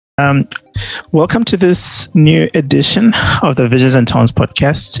Um, Welcome to this new edition of the Visions and Tones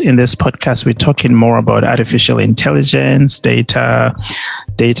podcast. In this podcast, we're talking more about artificial intelligence, data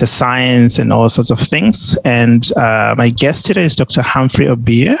science, and all sorts of things. And my guest today is Dr. Humphrey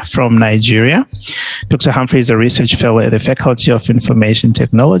Obiye from Nigeria. Dr. Humphrey is a research fellow at the Faculty of Information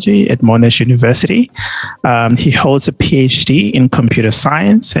Technology at Monash University. He holds a PhD in computer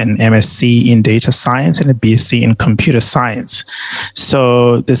science, an MSc in data science, and a BSc in computer science.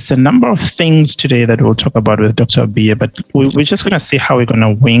 So there's a number of things today that we'll talk about with Dr. Obiye, but we're just going to see how we're going to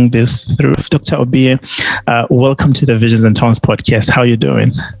wing this through. Dr. Obiye, welcome to the Visions and Tones podcast. How are you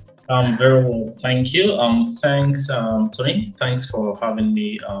doing? Very well, thank you. Thanks, Tony. Thanks for having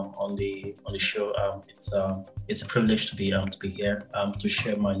me on the show. It's a privilege to be here to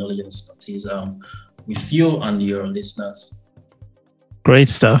share my knowledge and expertise with you and your listeners. Great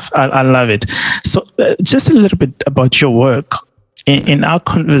stuff. I love it. So, just a little bit about your work. In our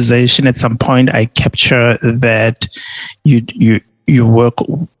conversation, at some point, I capture that you work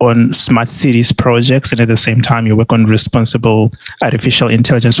on smart cities projects, and at the same time, you work on responsible artificial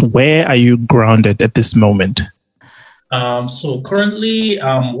intelligence. Where are you grounded at this moment? So currently,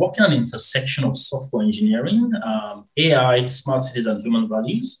 I'm working on the intersection of software engineering, AI, smart cities, and human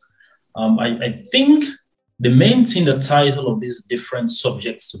values. I think the main thing that ties all of these different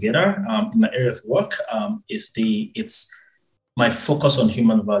subjects together in my area of work it's my focus on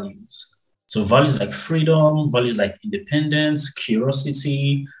human values. So values like freedom, values like independence,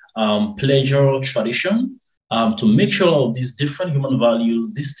 curiosity, pleasure, tradition, to make sure all of these different human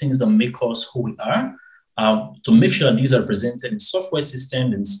values, these things that make us who we are, to make sure that these are presented in software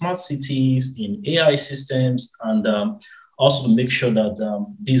systems, in smart cities, in AI systems, and also to make sure that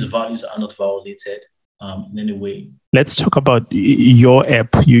these values are not violated in any way. Let's talk about your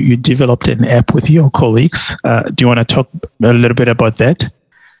app. You developed an app with your colleagues. Do you want to talk a little bit about that?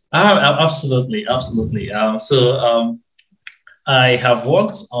 Absolutely. So I have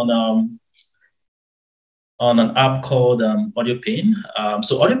worked on an app called AudioPain.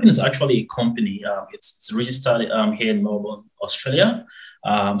 So AudioPain is actually a company. It's registered here in Melbourne, Australia.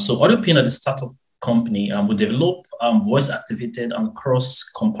 So AudioPain is a startup company. We develop voice-activated and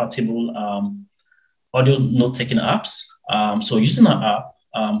cross-compatible audio note-taking apps. So using our app,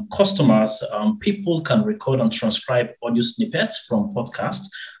 customers, people can record and transcribe audio snippets from podcasts.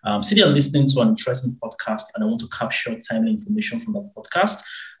 Say they're listening to an interesting podcast and they want to capture timely information from that podcast.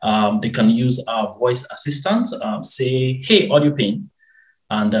 They can use our voice assistant, say, "Hey, AudioPain,"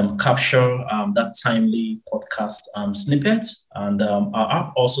 and capture that timely podcast snippet. And our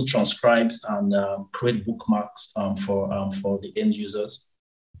app also transcribes and create bookmarks for the end users.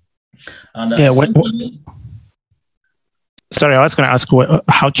 And sorry, I was going to ask,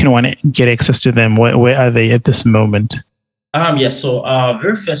 how can one get access to them? Where are they at this moment? So our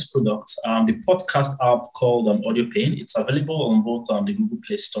very first product, the podcast app called AudioPain, it's available on both the Google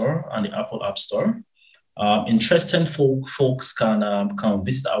Play Store and the Apple App Store. Interested folks can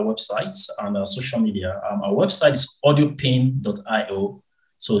visit our website and our social media. Our website is audiopain.io.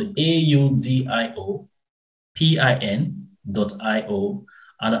 So AUDIOPIN.io.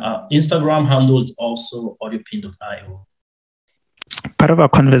 And our Instagram handle is also audiopain.io. Part of our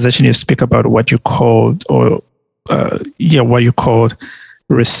conversation, you speak about what you called,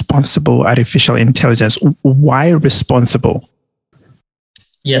 responsible artificial intelligence. Why responsible?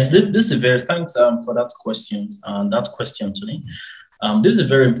 Yes, this is thanks for that question. Tony. This is a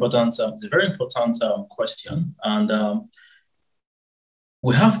very important. It's a very important question, and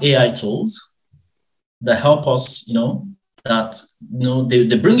we have AI tools that help us.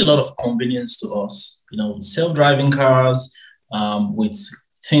 They bring a lot of convenience to us. Self-driving cars, with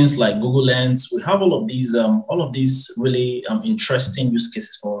things like Google Lens. We have all of these really interesting use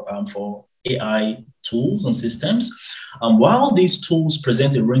cases for AI tools and systems. While these tools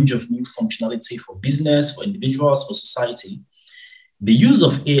present a range of new functionality for business, for individuals, for society, the use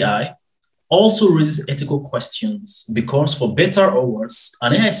of AI also raises ethical questions because, for better or worse,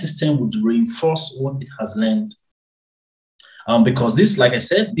 an AI system would reinforce what it has learned. Because this, like I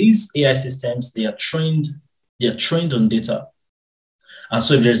said, these AI systems, they are trained on data. And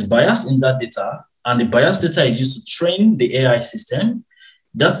so if there's bias in that data, and the bias data is used to train the AI system,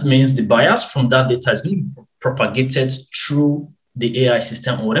 that means the bias from that data is going to be propagated through the AI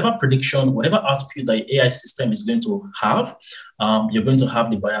system, or whatever prediction, whatever output the AI system is going to have, you're going to have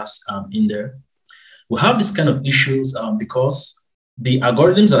the bias in there. We have this kind of issues because the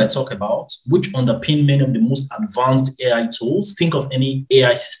algorithms that I talk about, which underpin many of the most advanced AI tools, think of any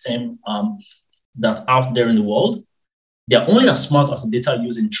AI system that's out there in the world, they're only as smart as the data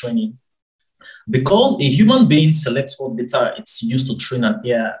used in training. Because a human being selects what data it's used to train an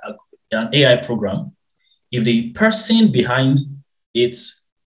AI program, if the person behind it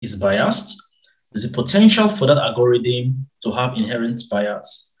is biased, there's a potential for that algorithm to have inherent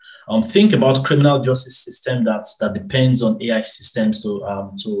bias. Think about criminal justice system that depends on AI systems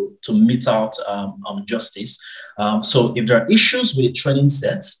to mete out justice. So if there are issues with the training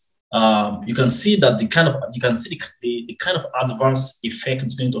set, you can see that the kind of adverse effect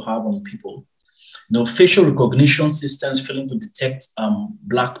it's going to have on people. Facial recognition systems failing to detect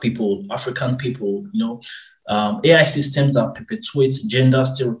Black people, African people, AI systems that perpetuate gender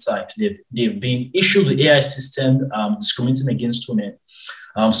stereotypes. There have been issues with AI system discriminating against women.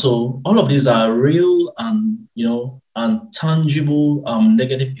 So all of these are real and tangible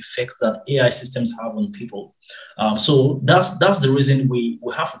negative effects that AI systems have on people. So that's the reason we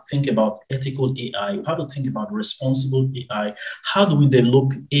have to think about ethical AI. We have to think about responsible AI. How do we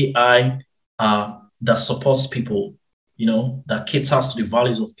develop AI that supports people? That caters to the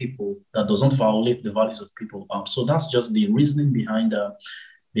values of people, that doesn't violate the values of people. So that's just the reasoning behind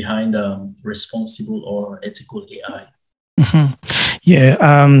responsible or ethical AI. Mm-hmm.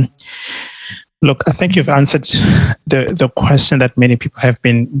 Yeah. Look, I think you've answered the question that many people have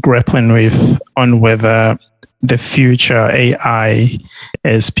been grappling with on whether the future AI,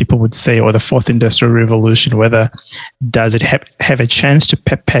 as people would say, or the fourth industrial revolution, whether does it have a chance to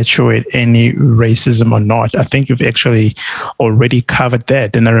perpetuate any racism or not. I think you've actually already covered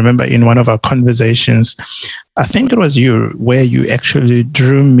that. And I remember in one of our conversations, I think it was you, where you actually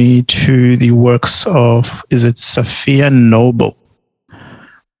drew me to the works of, is it Safiya Noble?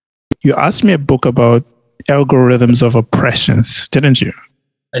 You asked me a book about algorithms of oppressions, didn't you?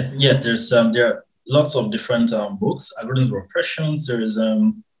 Yeah, there are lots of different books. Algorithms of oppressions. There is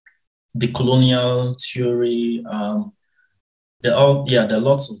the colonial theory. There are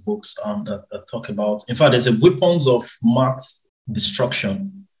lots of books that talk about. In fact, there's a weapons of math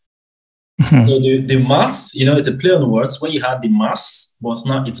destruction. Mm-hmm. So the maths, it's a play on words. When you had the maths, but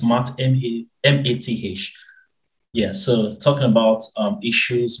now it's math, M-A-T-H. Yeah, so talking about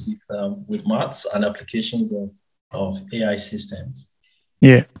issues with maths and applications of AI systems.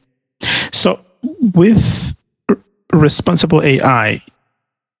 Yeah. So with responsible AI,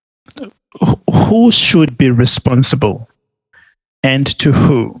 who should be responsible and to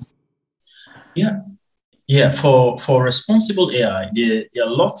who? Yeah. For responsible AI, there are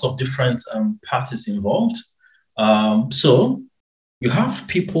lots of different parties involved. So you have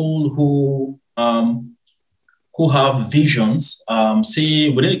people who have visions, say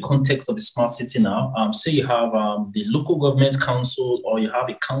within the context of a smart city now, say you have the local government council, or you have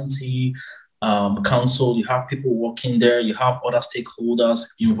a county council, you have people working there, you have other stakeholders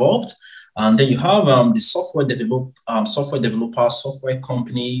involved, and then you have the software developers, software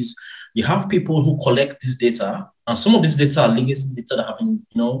companies. You have people who collect this data, and some of this data are legacy data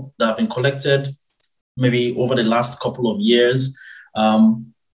that have been collected maybe over the last couple of years. All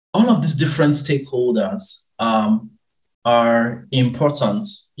of these different stakeholders are important.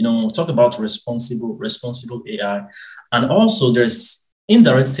 Talk about responsible AI. And also there's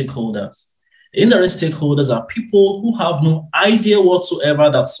indirect stakeholders. Indirect stakeholders are people who have no idea whatsoever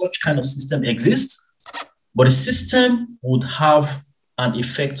that such kind of system exists, but the system would have an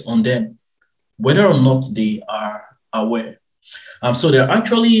effect on them, whether or not they are aware. So there are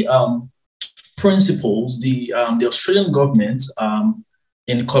actually principles. The Australian government,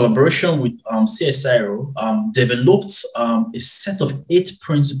 in collaboration with CSIRO, developed a set of 8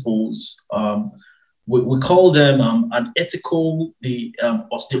 principles. We call them the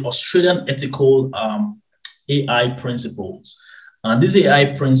Australian ethical AI principles. And these AI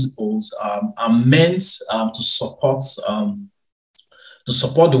principles are meant to support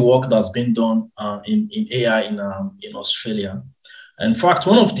the work that's been done in AI in Australia. In fact,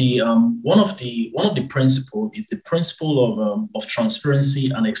 one of the principles is the principle of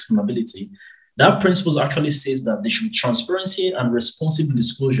transparency and explainability. That principle actually says that there should be transparency and responsible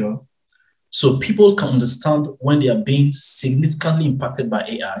disclosure, so people can understand when they are being significantly impacted by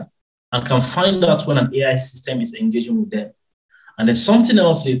AI and can find out when an AI system is engaging with them. And then something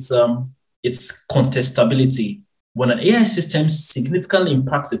else, it's contestability. When an AI system significantly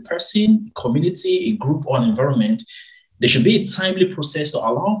impacts a person, a community, a group, or an environment, there should be a timely process to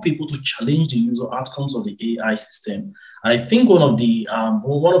allow people to challenge the user outcomes of the AI system. And I think one of the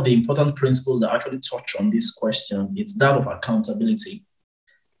important principles that actually touch on this question is that of accountability.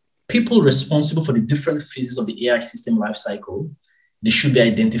 People responsible for the different phases of the AI system lifecycle, they should be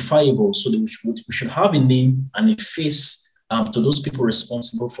identifiable. So we should have a name and a face to those people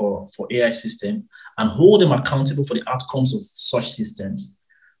responsible for AI system, and hold them accountable for the outcomes of such systems.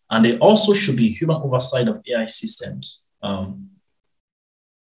 And there also should be human oversight of AI systems.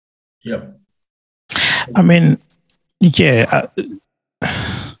 Yeah. I mean, yeah,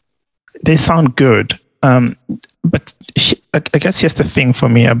 they sound good. But I guess here's the thing for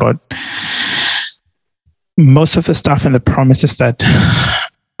me about most of the stuff and the promises that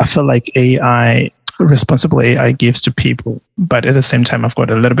I feel like responsible AI gives to people. But at the same time, I've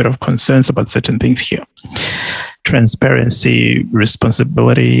got a little bit of concerns about certain things here. Transparency,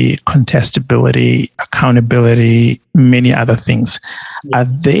 responsibility, contestability, accountability, many other things.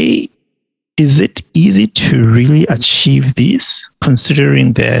 Is it easy to really achieve these,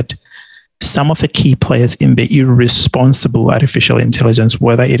 considering that some of the key players in the irresponsible artificial intelligence,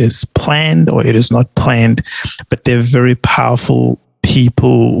 whether it is planned or it is not planned, but they're very powerful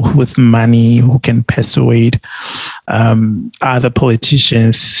people with money who can persuade other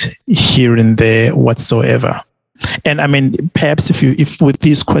politicians here and there whatsoever. And I mean, perhaps if with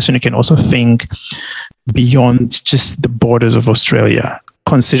this question, you can also think beyond just the borders of Australia,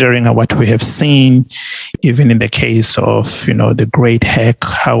 considering what we have seen, even in the case of, the great hack,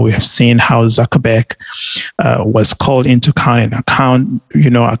 how we have seen how Zuckerberg was called into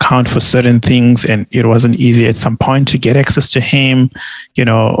account for certain things, and it wasn't easy at some point to get access to him,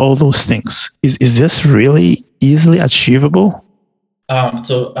 all those things. Is this really easily achievable?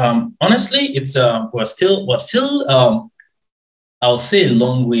 Honestly, it's we're still I'll say a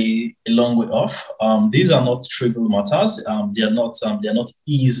long way off. These are not trivial matters. They are not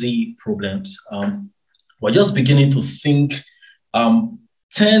easy problems. We're just beginning to think.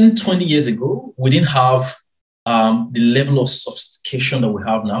 10, 20 years ago, we didn't have the level of sophistication that we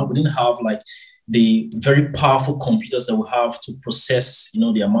have now. We didn't have the very powerful computers that we have to process,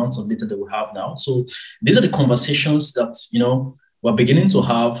 the amounts of data that we have now. So these are the conversations that, we're beginning to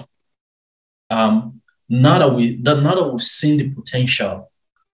have. Now that we've seen the potential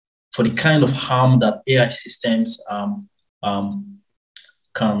for the kind of harm that AI systems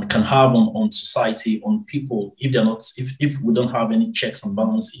can have on society, on people, if we don't have any checks and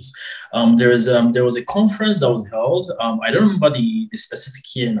balances. There was a conference that was held. I don't remember the specific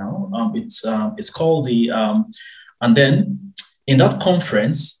year now. It's called and then in that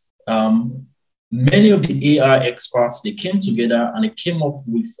conference, many of the AI experts, they came together and they came up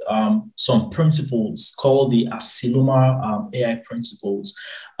with some principles called the Asilomar AI principles.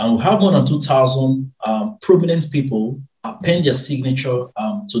 And we have more than 2,000 prominent people append their signature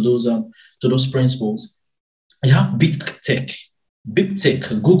to those principles. You have big tech,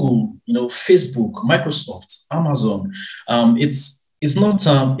 Google, Facebook, Microsoft, Amazon. It's not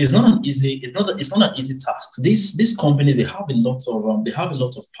an easy task. These companies, they have a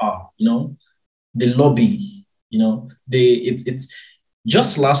lot of power. The lobby, it's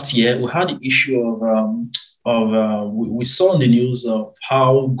just last year we had the issue we saw in the news of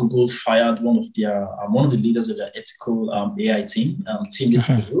how Google fired one of the leaders of their ethical AI team,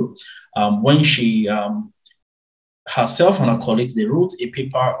 when she herself and her colleagues, they wrote a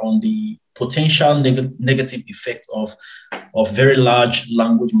paper on the potential negative effects of very large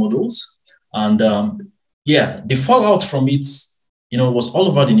language models, and the fallout from it, was all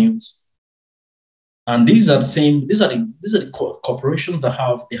over the news. And these are the corporations that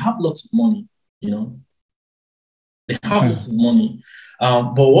have lots of money, They have lots of money.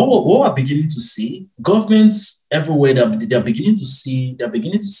 But what we're beginning to see, governments everywhere, they're beginning to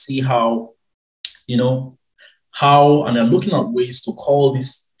see how, and they're looking at ways to call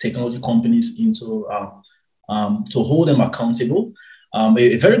these technology companies into to hold them accountable.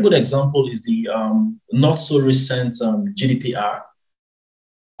 A very good example is the not so recent GDPR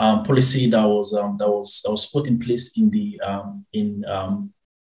policy that was put in place in the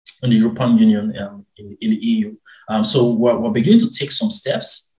European Union, in the EU. So we're beginning to take some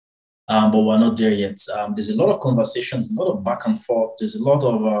steps, but we're not there yet. There's a lot of conversations, a lot of back and forth. There's a lot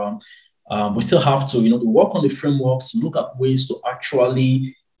of we still have to work on the frameworks, look at ways to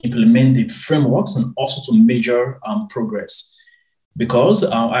actually implement the frameworks, and also to measure progress. Because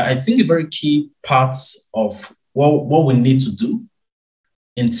I think a very key part of what we need to do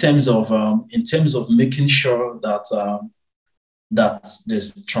in terms of making sure that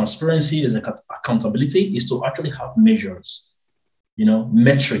there's transparency, there's accountability, is to actually have measures,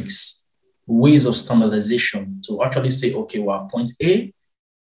 metrics, ways of standardization to actually say, okay, we're at point A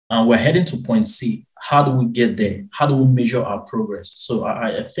and we're heading to point C. How do we get there? How do we measure our progress? So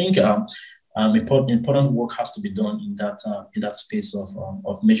I think important work has to be done in that space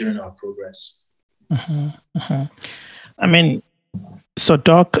of measuring our progress. Mm-hmm. Mm-hmm. I mean, So,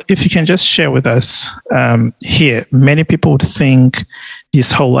 Doc, if you can just share with us here, many people would think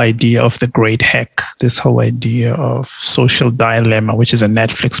this whole idea of the great hack, this whole idea of Social Dilemma, which is a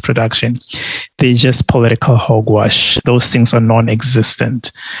Netflix production, they're just political hogwash. Those things are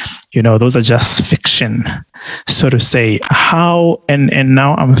non-existent. Those are just fiction, so to say. How, and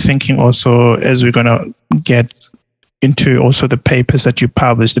now I'm thinking also, as we're going to get into also the papers that you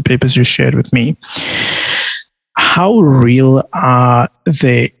published, the papers you shared with me, how real are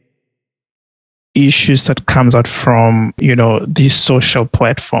the issues that comes out from, these social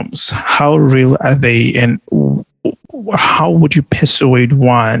platforms? How real are they? And how would you persuade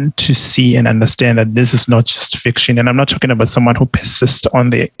one to see and understand that this is not just fiction? And I'm not talking about someone who persists on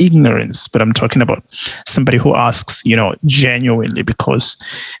their ignorance, but I'm talking about somebody who asks, genuinely, because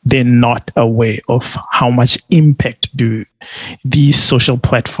they're not aware of how much impact do these social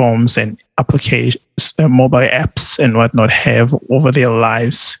platforms and applications, mobile apps and whatnot have over their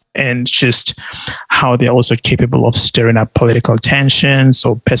lives, and just how they're also capable of stirring up political tensions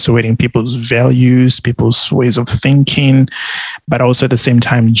or persuading people's values, people's ways of thinking, but also at the same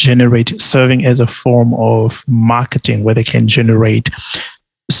time serving as a form of marketing where they can generate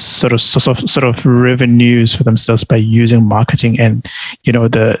sort of revenues for themselves by using marketing, and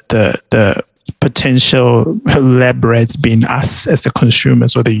the potential lab rats being us as the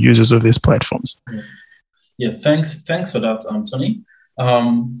consumers or the users of these platforms. Yeah, thanks for that, Tony.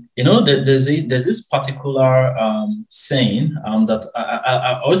 There's this particular saying that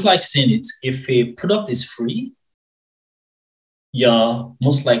I always like saying it. If a product is free, you're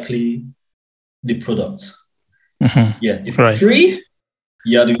most likely the product. Mm-hmm. Yeah, if it's free,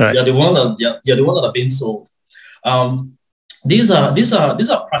 you're the one that are being sold. These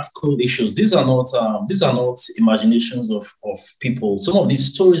are practical issues. These are not imaginations of people. Some of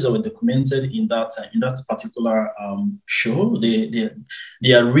these stories that were documented in that particular show,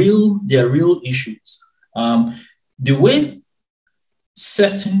 they are real issues. The way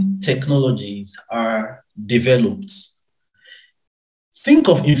certain technologies are developed. Think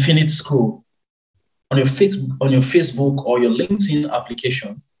of infinite scroll on your Facebook or your LinkedIn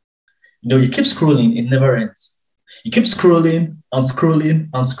application. You keep scrolling, it never ends. You keep scrolling and scrolling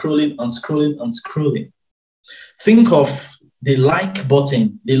and scrolling and scrolling and scrolling. Think of the like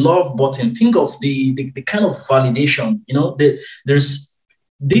button, the love button. Think of the kind of validation.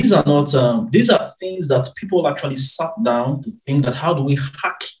 These are things that people actually sat down to think that how do we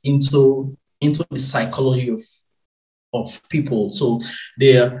hack into the psychology of people. So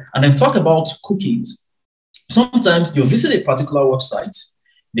and then talk about cookies. Sometimes you visit a particular website,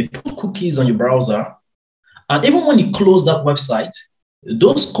 they put cookies on your browser. And even when you close that website,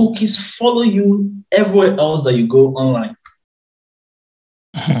 those cookies follow you everywhere else that you go online.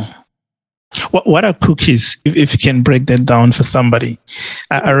 What are cookies, if you can break that down for somebody?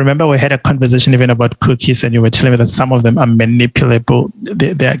 I remember we had a conversation even about cookies, and you were telling me that some of them are manipulable.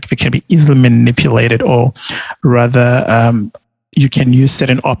 They can be easily manipulated, or rather, you can use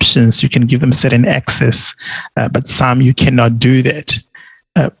certain options. You can give them certain access, but some you cannot do that.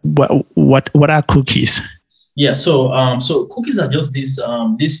 What are cookies? Yeah, so cookies are just these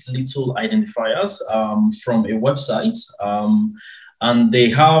little identifiers from a website, and they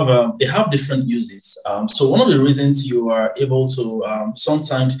have different uses. So one of the reasons you are able to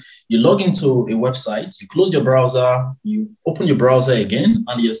sometimes you log into a website, you close your browser, you open your browser again,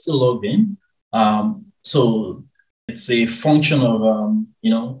 and you're still logged in. So it's a function of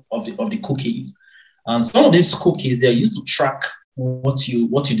of the cookies, and some of these cookies, they're used to track what you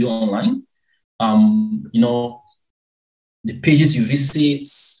do online. The pages you visit,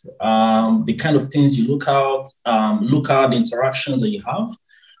 the kind of things you look at, the interactions that you have.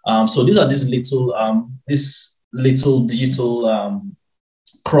 So these are these little digital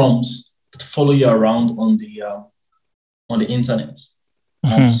crumbs that follow you around on the internet.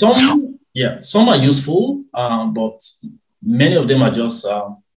 Mm-hmm. Some are useful, but many of them are just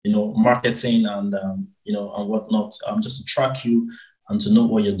marketing and and whatnot, just to track you and to know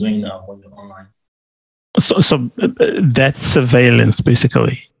what you're doing when you're online. So that's surveillance,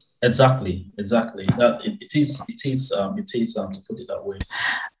 basically. Exactly. That it is to put it that way.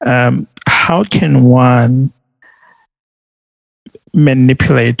 How can one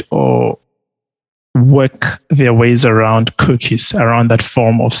manipulate or work their ways around cookies, around that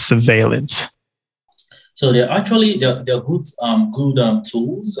form of surveillance? So they're good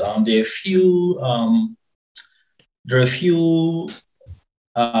tools. There are a few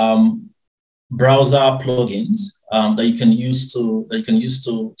browser plugins that you can use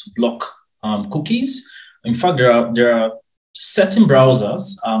to block cookies. In fact, there are certain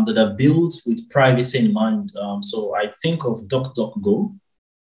browsers that are built with privacy in mind. So I think of DuckDuckGo.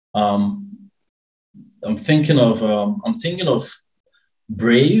 Um, I'm thinking of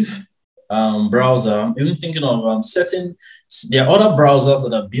Brave browser. I'm even thinking of certain. There are other browsers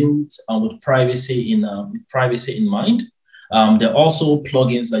that are built with privacy in mind. There are also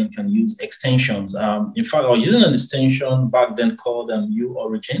plugins that you can use, extensions. In fact, I was using an extension back then called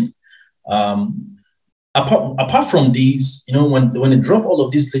UOrigin. Um, apart from these, when you drop all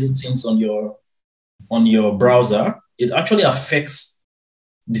of these little things on your browser, it actually affects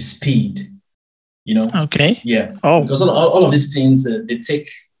the speed. Okay. Yeah. Oh. Because all of these things they take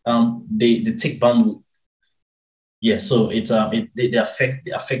bandwidth. Yeah. So they affect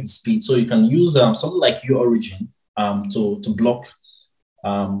the speed. So you can use something like UOrigin to block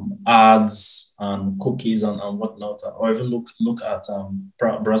ads and cookies and whatnot, or even look at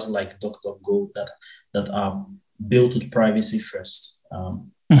browsers like DuckDuckGo that are built with privacy first.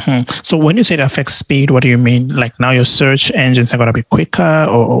 So when you say it affects speed, what do you mean? Like now your search engines are going to be quicker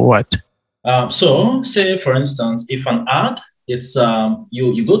or what? So say, for instance, if an ad, it's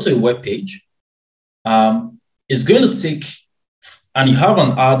you go to a web page, it's going to take, and you have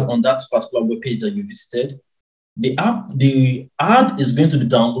an ad on that particular web page that you visited, the ad is going to be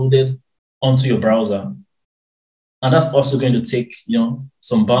downloaded onto your browser. And that's also going to take,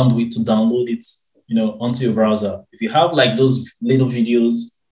 some bandwidth to download it, onto your browser. If you have like those little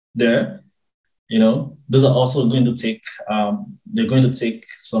videos there, those are also going to take, they're going to take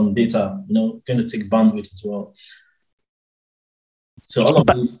some data, going to take bandwidth as well. So all of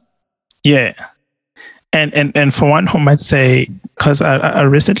these. Yeah. And for one who might say, because I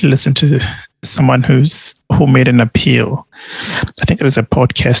recently listened to someone who made an appeal. I think it was a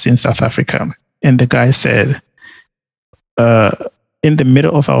podcast in South Africa. And the guy said, in the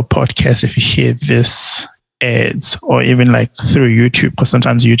middle of our podcast, if you hear this ads or even like through YouTube, because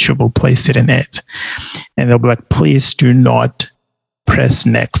sometimes YouTube will place it in ads, and they'll be like, please do not press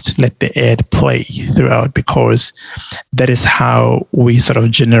next, let the ad play throughout, because that is how we sort of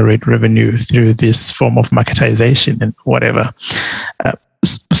generate revenue through this form of marketization and whatever.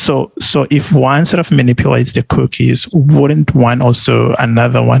 So if one sort of manipulates the cookies, wouldn't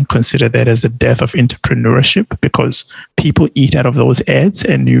another one consider that as the death of entrepreneurship, because people eat out of those ads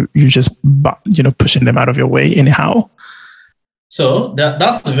and you just pushing them out of your way anyhow? So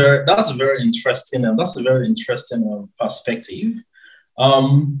that's a very interesting perspective.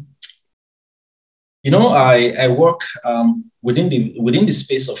 I work within the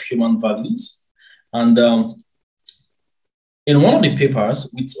space of human values, and in one of the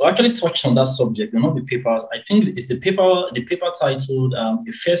papers, we actually touched on that subject. In one of the papers, I think it's the paper titled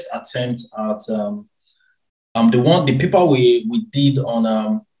 "The First Attempt at the paper we did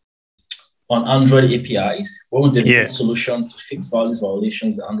on Android APIs, when we developed solutions to fix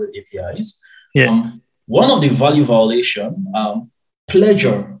violations in Android APIs. Yeah. One of the value violation,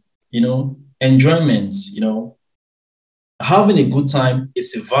 pleasure, enjoyment, having a good time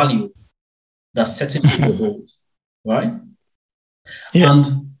is a value that certain people hold, right? Yeah. And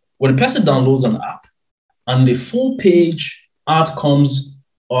when a person downloads an app and the full page ad comes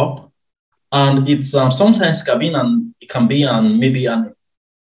up, and it's sometimes it can be maybe an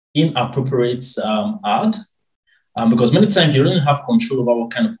inappropriate ad, because many times you don't have control over what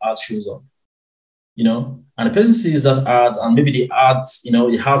kind of ad shows up, and the person sees that ad and maybe the ads,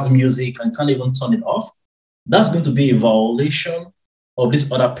 it has music and can't even turn it off. That's going to be a violation of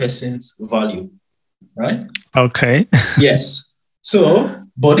this other person's value, right? Okay. Yes. So,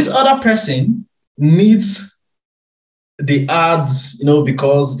 but this other person needs the ads,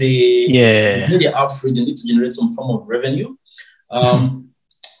 because they need the app free, they need to generate some form of revenue. An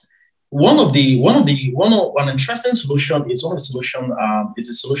interesting solution is one of the solution. It's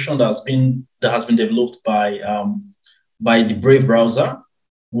a solution that has been developed by the Brave browser,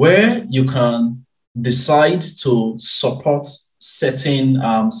 where you can decide to support certain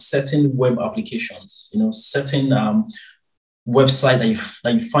web applications, certain website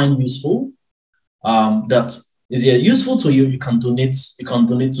that you find useful, that is useful to you. You can donate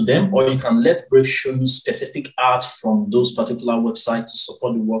to them, or you can let Brave show you specific ads from those particular websites to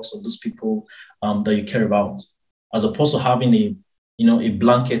support the works of those people that you care about, as opposed to having a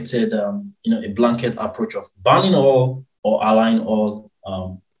blanket approach of banning all or allowing all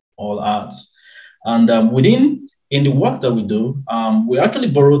ads. And in the work that we do, we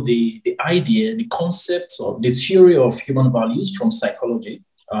actually borrow the idea, the concept, of the theory of human values from psychology.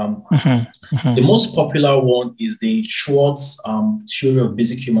 The most popular one is the Schwartz theory of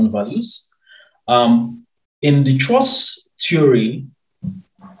basic human values. In the Schwartz theory,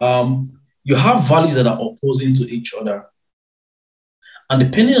 you have values that are opposing to each other. And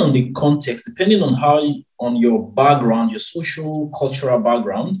depending on the context, depending on on your background, your social, cultural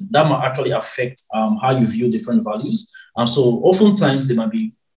background, that might actually affect how you view different values. So oftentimes there might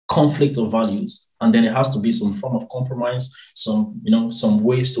be conflict of values, and then it has to be some form of compromise, some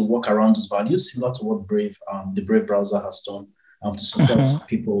ways to work around those values, similar to what the Brave browser has done to support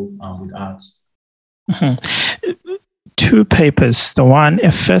people with ads. Two papers. The one,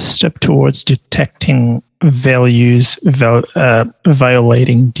 a first step towards detecting values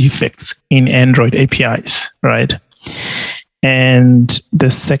violating defects in Android APIs, right? And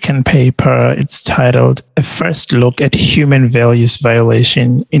the second paper, it's titled A First Look at Human Values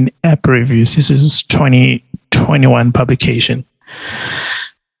Violation in App Reviews. This is 2021 publication.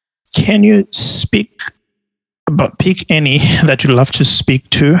 Can you pick any that you'd love to speak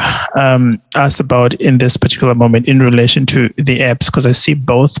to us about in this particular moment in relation to the apps? Because I see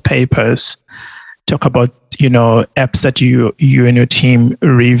both papers talk about, apps that you and your team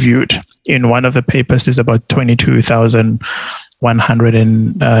reviewed. In one of the papers, there's about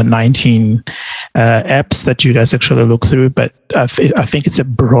 22,119 apps that you guys actually look through. But I think it's a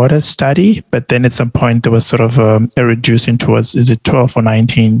broader study. But then at some point, there was sort of a reducing towards, is it 12 or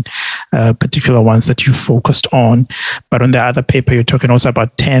 19 particular ones that you focused on? But on the other paper, you're talking also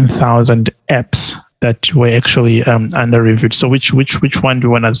about 10,000 apps that were actually under reviewed. So which one do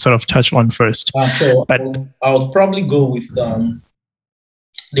you want to sort of touch on first? I would probably go with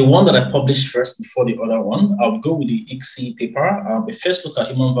the one that I published first before the other one. I would go with the ICSI paper. The first look at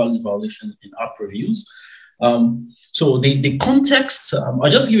human values violation in app reviews. So the context, I'll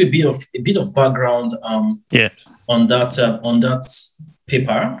just give a bit of background on that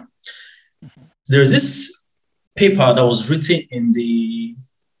paper. There's this paper that was written in the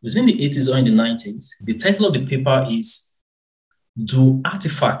 80s or in the 90s. The title of the paper is Do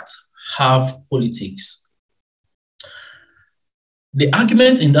Artifacts Have Politics? The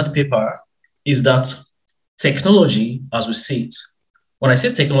argument in that paper is that technology, as we see it, when I say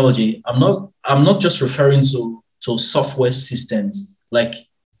technology, I'm not just referring to software systems, like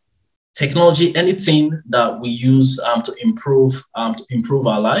technology, anything that we use to improve our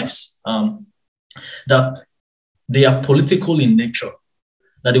lives, that they are political in nature.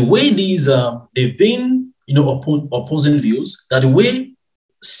 That the way these they've been opposing views, that the way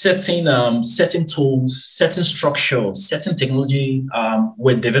certain tools, certain structures, certain technology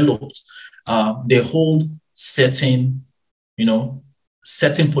were developed, they hold certain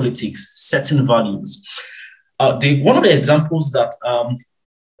politics, certain values. One of the examples that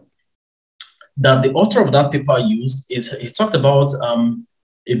the author of that paper used is he talked about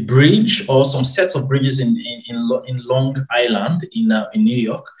a bridge or some sets of bridges in Long Island in New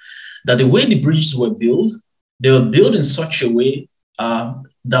York. That the way the bridges were built, they were built in such a way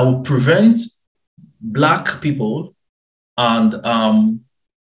that would prevent Black people and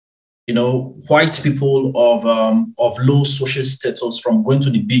white people of low social status from going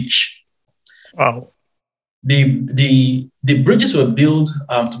to the beach. Wow. The bridges were built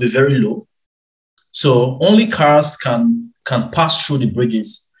to be very low, so only cars can pass through the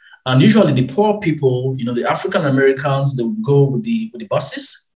bridges. And usually the poor people, the African Americans, they would go with the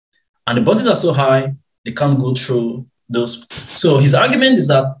buses, and the buses are so high they can't go through those. So his argument is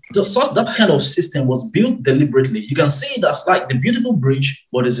that that kind of system was built deliberately. You can see that's like the beautiful bridge,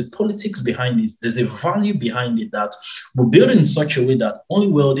 but there's a politics behind it. There's a value behind it that we're built in such a way that only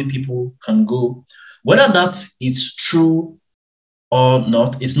wealthy people can go. Whether that is true or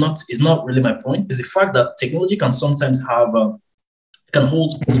not, it's not really my point. It's the fact that technology can sometimes can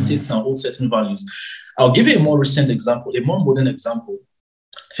hold politics and hold certain values. I'll give you a more recent example, a more modern example.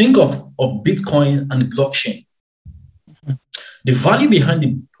 Think of Bitcoin and blockchain. The value behind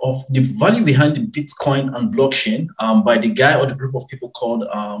the Bitcoin and blockchain by the guy or the group of people called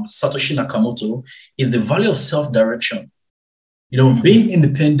Satoshi Nakamoto is the value of self-direction. Being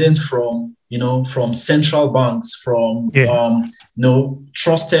independent from central banks, from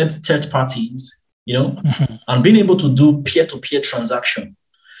trusted third parties, and being able to do peer-to-peer transaction.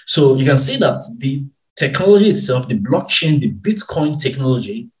 So you can see that the technology itself, the blockchain, the Bitcoin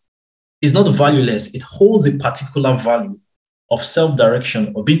technology, is not valueless. It holds a particular value of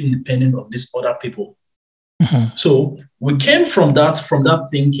self-direction or being independent of these other people. So we came from that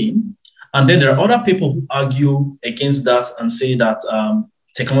thinking, and then there are other people who argue against that and say that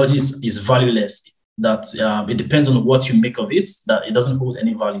technology is valueless, that it depends on what you make of it, that it doesn't hold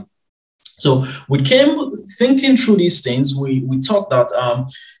any value. So we came thinking through these things. We thought that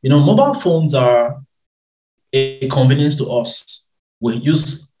mobile phones are a convenience to us. We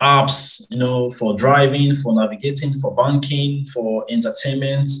use apps, for driving, for navigating, for banking, for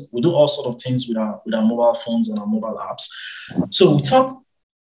entertainment. We do all sorts of things with our mobile phones and our mobile apps. So we thought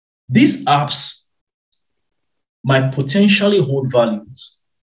these apps might potentially hold values,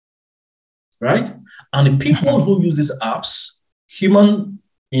 right? And the people who use these apps,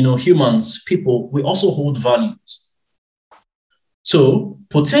 humans, people, we also hold values. So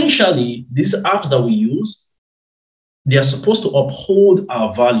potentially these apps that we use, they are supposed to uphold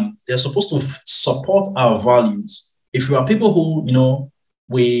our values. They're supposed to support our values. If we are people who,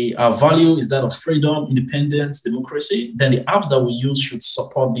 our value is that of freedom, independence, democracy, then the apps that we use should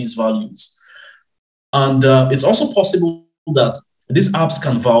support these values. And it's also possible that these apps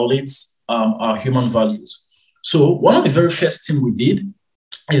can violate our human values. So one of the very first things we did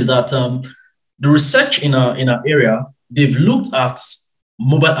is that the research in our area, they've looked at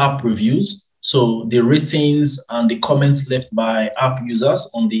mobile app reviews. So the ratings and the comments left by app users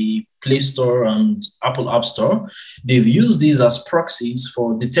on the Play Store and Apple App Store, they've used these as proxies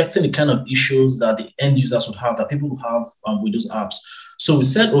for detecting the kind of issues that the end users would have, that people would have with those apps. So we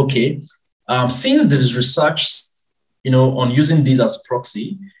said, okay, since there is research, on using these as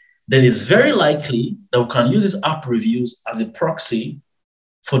proxy, then it's very likely that we can use these app reviews as a proxy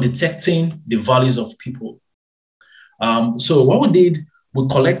for detecting the values of people. So what we did, we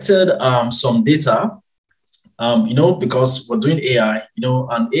collected some data, because we're doing AI,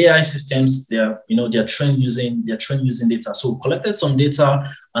 and AI systems, they're trained using data. So we collected some data,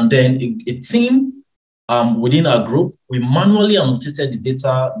 and then a team within our group, we manually annotated the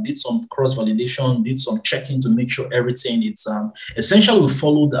data, did some cross-validation, did some checking to make sure everything is, essentially we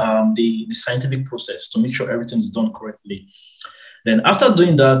followed the scientific process to make sure everything is done correctly. Then after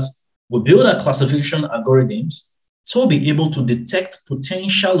doing that, we build our classification algorithms to be able to detect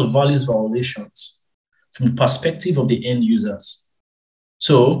potential values violations from the perspective of the end users.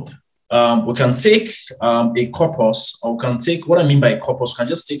 So we can take a corpus, or we can take, what I mean by a corpus, we can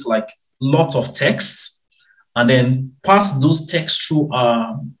just take like lots of text and then pass those texts through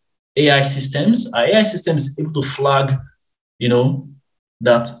our AI systems. Our AI system is able to flag,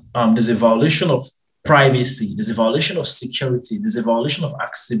 that there's a violation of privacy, there's a violation of security, there's a violation of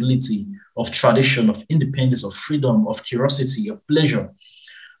accessibility, of tradition, of independence, of freedom, of curiosity, of pleasure.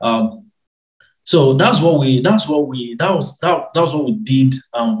 So that was what we did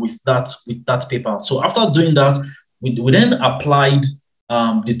with that paper. So after doing that, we then applied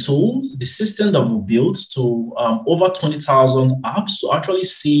the tools, the system that we built to over 20,000 apps to actually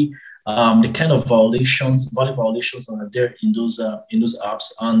see the kind of value violations that are there in those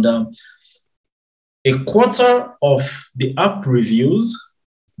apps. And a quarter of the app reviews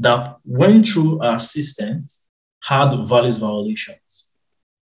that went through our systems had values violations.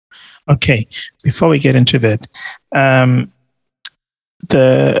 Okay, before we get into that,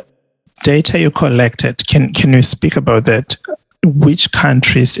 the data you collected, can you speak about that? Which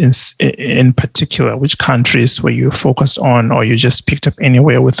countries in particular, which countries were you focused on, or you just picked up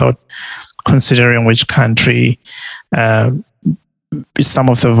anywhere without considering which country some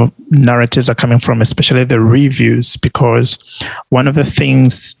of the narratives are coming from, especially the reviews? Because one of the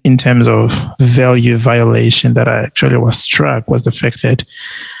things in terms of value violation that I actually was struck was the fact that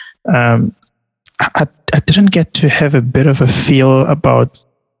I didn't get to have a bit of a feel about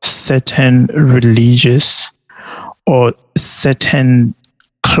certain religious or certain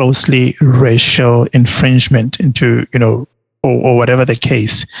closely racial infringement into, or whatever the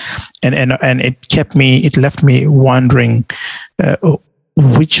case. And it left me wondering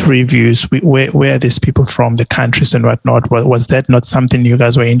which reviews, where are these people from, the countries and whatnot. Was that not something you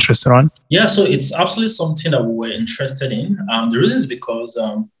guys were interested on? Yeah, so it's absolutely something that we were interested in. The reason is because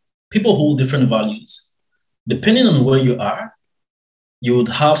people hold different values. Depending on where you are, you would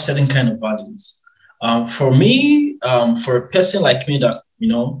have certain kind of values. For me, for a person like me that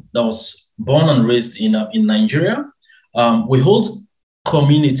was born and raised in Nigeria, we hold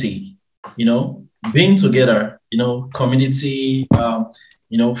community, being together, community,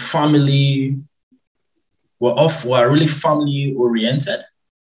 family. We're really family oriented.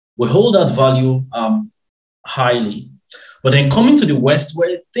 We hold that value highly. But then coming to the West,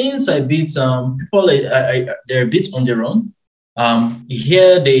 where things are a bit, people they're a bit on their own.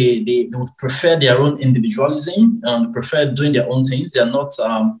 Here they would prefer their own individualism, prefer doing their own things. They're not,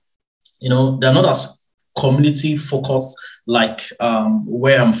 they're not as community focused like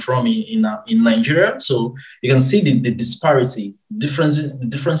where I'm from in Nigeria. So you can see the disparity,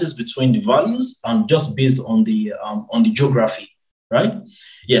 differences between the values and just based on the geography, right?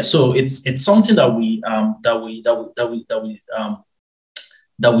 Yeah. So it's something that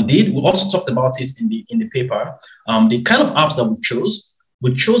that we did, we also talked about it in the paper. The kind of apps that we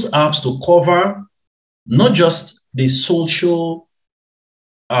chose apps to cover not just the social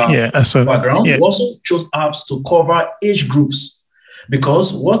background. We also chose apps to cover age groups,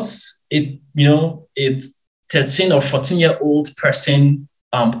 because what's it, a 13 or 14-year-old person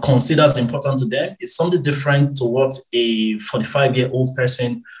considers important to them is something different to what a 45-year-old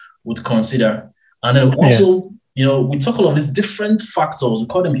person would consider. And then also, we talk all of these different factors. We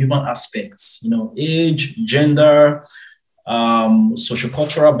call them human aspects, age, gender,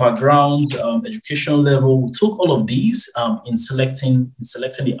 sociocultural background, education level. We took all of these in selecting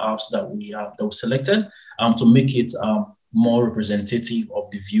the apps that we selected to make it more representative of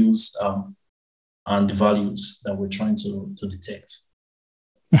the views and the values that we're trying to detect.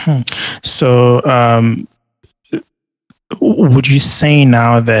 Mm-hmm. So, would you say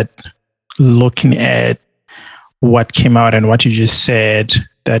now that looking at what came out and what you just said,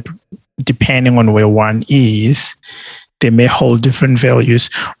 that depending on where one is, they may hold different values?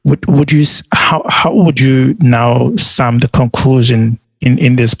 How would you now sum the conclusion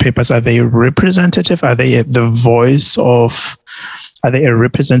in these papers? Are they representative? Are they a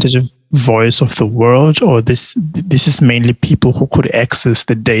representative voice of the world, or this is mainly people who could access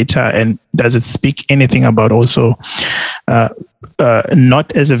the data? And does it speak anything about also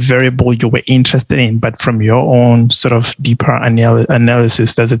not as a variable you were interested in, but from your own sort of deeper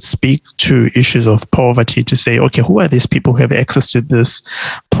analysis, does it speak to issues of poverty, to say, okay, who are these people who have access to these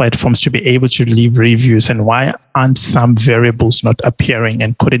platforms to be able to leave reviews, and why aren't some variables not appearing?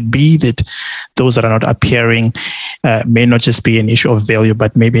 And could it be that those that are not appearing may not just be an issue of value,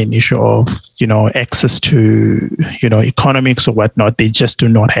 but maybe an issue of, access to, economics or whatnot? They just do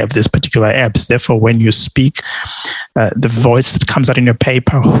not have these particular apps. Therefore, when you speak, the voice that comes out in your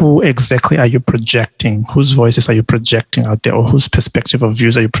paper, who exactly are you projecting? Whose voices are you projecting out there, or whose perspective of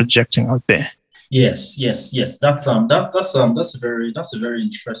views are you projecting out there? Yes. That's a very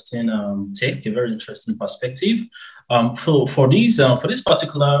interesting take, a very interesting perspective. For this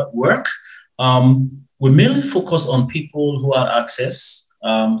particular work, we mainly focus on people who had access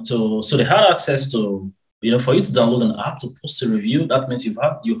so they had access to, for you to download an app to post a review. That means you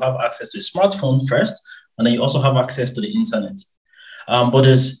have access to a smartphone first, and then you also have access to the internet. But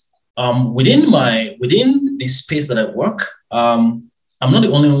there's within the space that I work, I'm not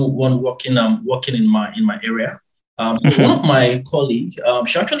the only one working in my area. So one of my colleagues,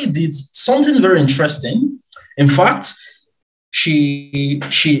 she actually did something very interesting. In fact, she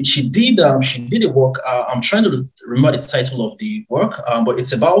did a work. I'm trying to remember the title of the work, but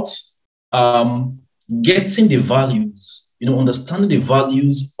it's about getting the values, understanding the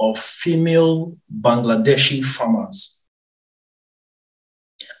values of female Bangladeshi farmers.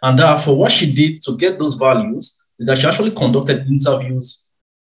 And for what she did to get those values is that she actually conducted interviews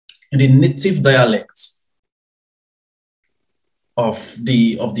in the native dialects of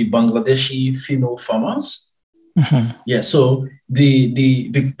the Bangladeshi female farmers. Mm-hmm. Yeah, so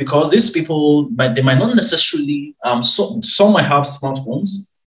because these people they might not necessarily some might have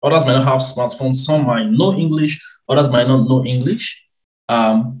smartphones, others might not have smartphones, some might know English, others might not know English.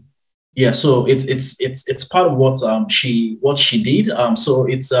 So it's part of what she did. So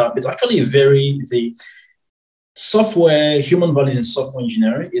it's actually a software, human values in software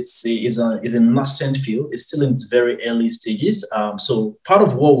engineering. It's a nascent field. It's still in its very early stages. So part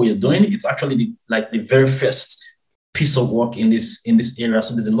of what we're doing, it's actually the very first piece of work in this area.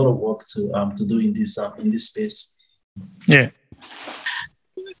 So there's a lot of work to do in this space. Yeah.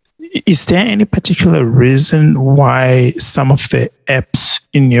 Is there any particular reason why some of the apps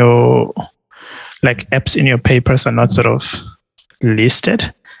in your papers are not sort of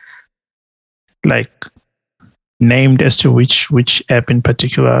listed, like named as to which app in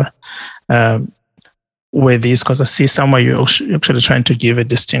particular were these? Because I see somewhere you're actually trying to give a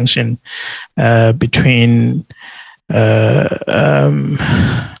distinction between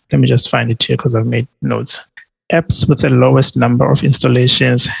let me just find it here because I've made notes. Apps with the lowest number of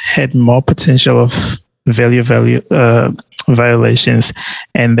installations had more potential of value violations,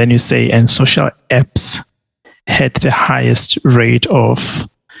 and then you say, and social apps had the highest rate of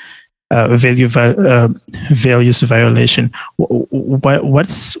values violation.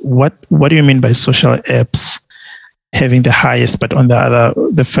 What do you mean by social apps having the highest? But on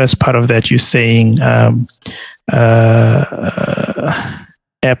the first part of that, you're saying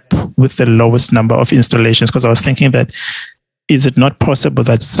app with the lowest number of installations, because I was thinking that, is it not possible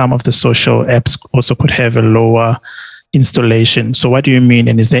that some of the social apps also could have a lower installation? So what do you mean?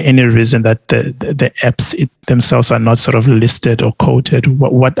 And is there any reason that the apps themselves are not sort of listed or quoted?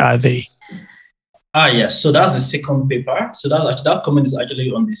 What are they? Yes. So that's the second paper. So that comment is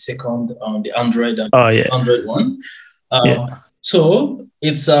actually on the second the Android Oh yeah. Android one. Yeah. So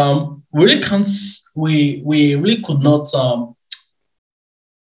it's really can't we really could not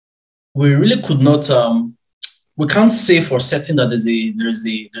we really could not we can't say for certain that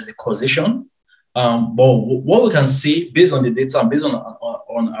there's a causation. But what we can say based on the data and based on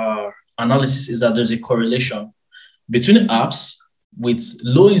our analysis is that there's a correlation between apps with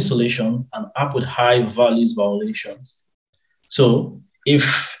low installation and app with high values violations. So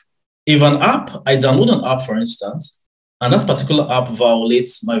if an app, I download an app, for instance, and that particular app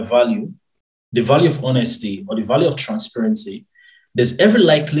violates my value, the value of honesty or the value of transparency, there's every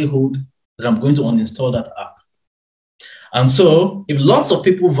likelihood that I'm going to uninstall that app. And so if lots of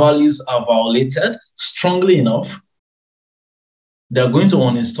people's values are violated strongly enough, they're going to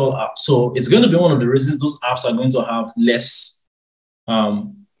uninstall apps. So it's going to be one of the reasons those apps are going to have less,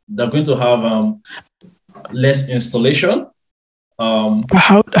 they're going to have less installation.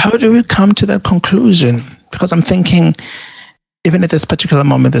 How do we come to that conclusion? Because I'm thinking, even at this particular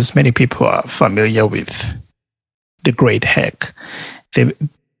moment, there's many people who are familiar with the Great Hack.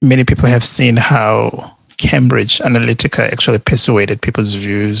 Many people have seen how Cambridge Analytica actually persuaded people's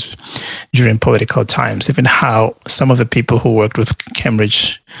views during political times, even how some of the people who worked with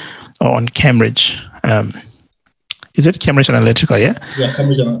Cambridge or on Cambridge, is it Cambridge Analytica? Yeah,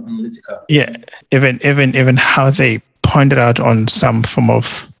 Cambridge Analytica. Yeah, even how they pointed out on some form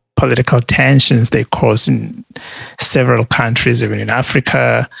of political tensions they caused in several countries, even in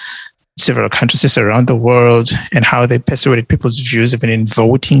Africa, several countries just around the world, and how they persuaded people's views even in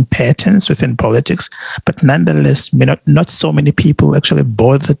voting patterns within politics. But nonetheless, not so many people actually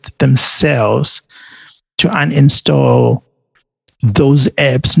bothered themselves to uninstall those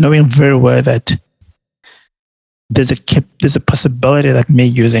apps, knowing very well that there's a possibility that me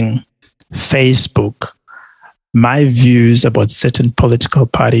using Facebook, my views about certain political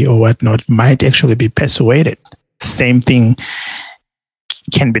party or whatnot might actually be persuaded. Same thing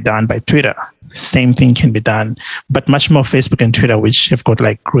can be done by Twitter. Same thing can be done, but much more Facebook and Twitter, which have got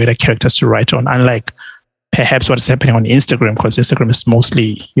like greater characters to write on, unlike perhaps what's happening on Instagram, because Instagram is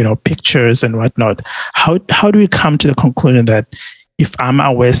mostly, pictures and whatnot. How do we come to the conclusion that if I'm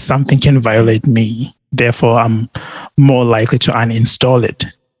aware something can violate me, therefore I'm more likely to uninstall it?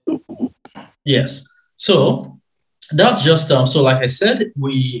 Yes. So that's just so like I said,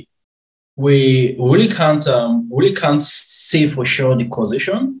 we really can't say for sure the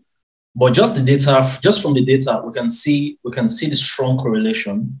causation, but just from the data, we can see the strong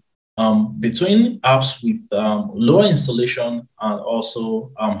correlation between apps with lower installation and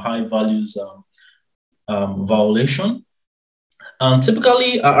also high values violation. And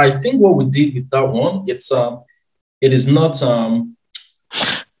typically, I think what we did with that one, it is not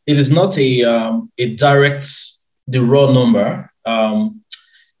a direct the raw number.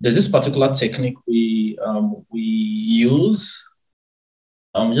 There's this particular technique we use.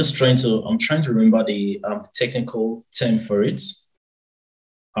 I'm trying to remember the technical term for it.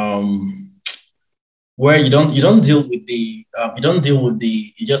 Where you don't deal with the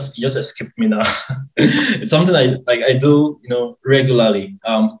it just escaped me now. It's something I do regularly.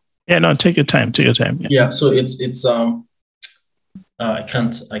 Yeah, no, take your time. Yeah, so it's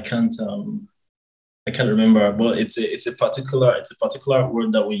I can't remember, but it's a particular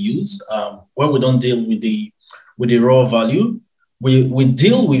word that we use where we don't deal with the raw value. We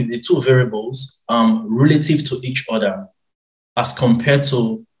deal with the two variables relative to each other, as compared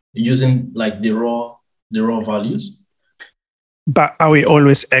to using like the raw values. But are we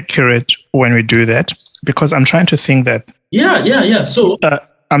always accurate when we do that? Because I'm trying to think that. Yeah. So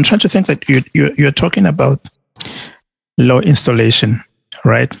I'm trying to think that you're talking about low installation,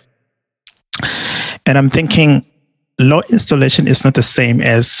 right? And I'm thinking low installation is not the same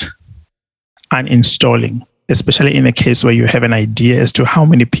as uninstalling, especially in a case where you have an idea as to how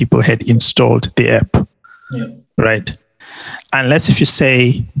many people had installed the app, right? Unless if you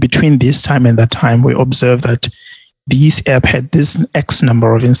say between this time and that time, we observe that this app had this X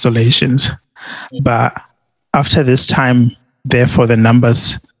number of installations, but after this time, therefore the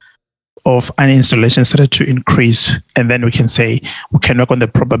numbers of uninstallation started to increase, and then we can say we can work on the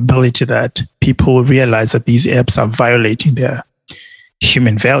probability that people realize that these apps are violating their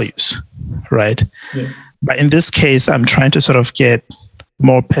human values, right? Yeah. But in this case, I'm trying to sort of get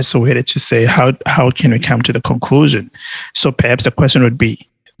more persuaded to say how can we come to the conclusion? So perhaps the question would be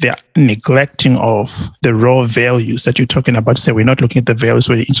the neglecting of the raw values that you're talking about. Say we're not looking at the values,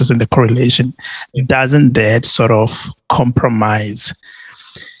 we're interested in the correlation. Doesn't that sort of compromise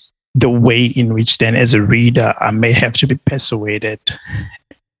the way in which then as a reader I may have to be persuaded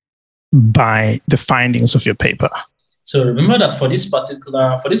by the findings of your paper? So remember that for this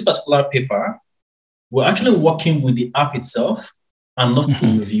particular paper, we're actually working with the app itself and not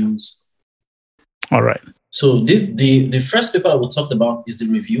the reviews. All right. So the first paper we talked about is the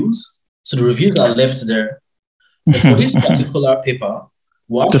reviews. So the reviews are left there. But for this particular paper,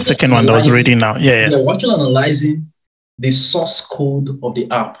 the second one that I was reading now. We're actually analyzing the source code of the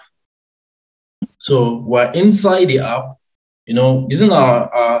app. So we're inside the app, using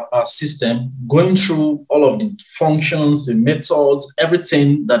our system, going through all of the functions, the methods,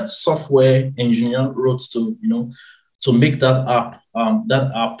 everything that software engineer wrote to make that app,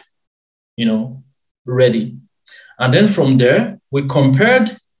 ready. And then from there, we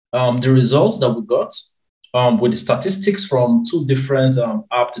compared the results that we got with the statistics from two different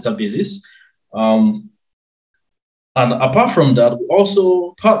app databases. And apart from that,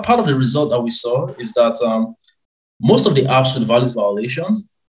 also part of the result that we saw is that most of the apps with values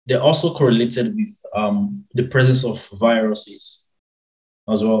violations, they're also correlated with the presence of viruses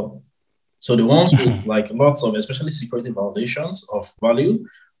as well. So the ones with like lots of, especially security violations of value,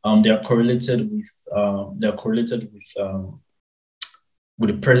 they are correlated with the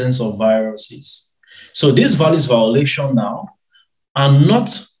presence of viruses. So these values violation now are not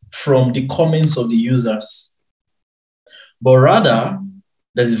from the comments of the users, but rather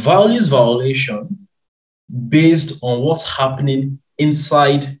there is values violation based on what's happening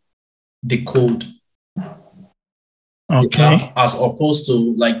inside the code. Okay. As opposed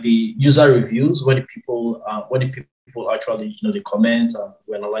to like the user reviews, where the people actually they comment and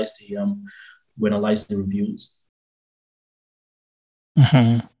we analyze the reviews.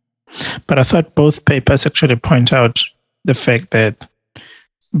 Mm-hmm. But I thought both papers actually point out the fact that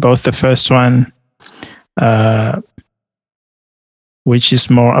both the first one, which is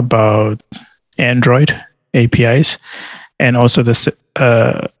more about Android APIs, and also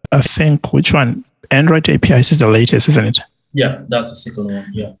I think which one? Android APIs is the latest, isn't it? Yeah, that's the second one.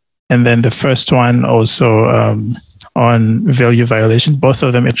 Yeah. And then the first one also on value violation. Both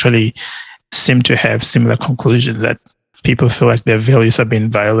of them actually seem to have similar conclusions, that people feel like their values are being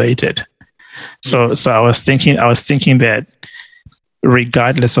violated. So I was thinking that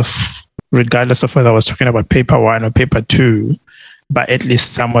regardless of whether I was talking about paper 1 or paper 2, but at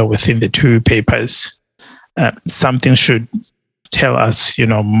least somewhere within the two papers, something should tell us,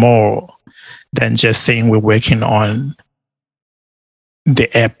 more than just saying we're working on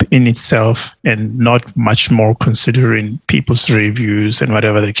the app in itself and not much more considering people's reviews and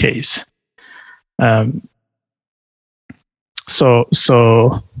whatever the case.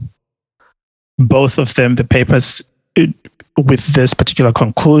 So both of them, the papers with this particular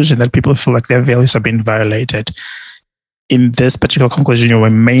conclusion that people feel like their values are being violated. In this particular conclusion, you were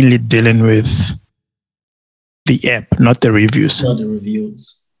mainly dealing with the app, not the reviews. Not the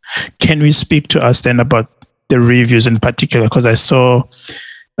reviews. Can we speak to us then about the reviews in particular? Because I saw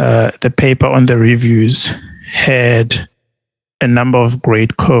the paper on the reviews had a number of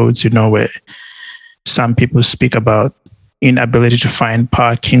great codes, where some people speak about inability to find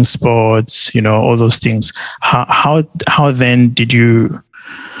parking spots, all those things. How then did you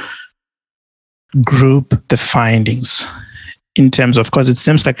group the findings in terms of, because it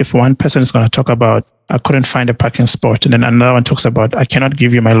seems like if one person is going to talk about, I couldn't find a parking spot, and then another one talks about, I cannot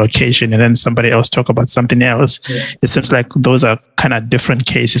give you my location, and then somebody else talk about something else. Yeah. It seems like those are kind of different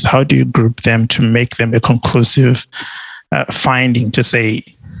cases. How do you group them to make them a conclusive finding to say,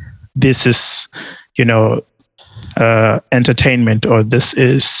 this is, entertainment, or this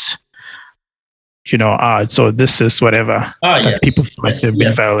is, art, so this is whatever that people feel like they've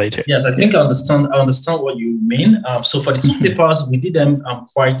been violated. Yes, I think I understand what you mean. So for the two papers, we did them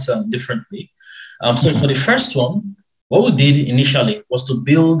quite differently. So for the first one, what we did initially was to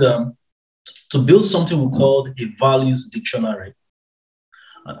build something we called a values dictionary.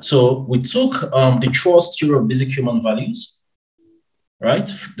 So we took the trust theory of basic human values,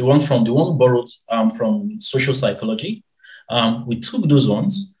 right? The one borrowed from social psychology. We took those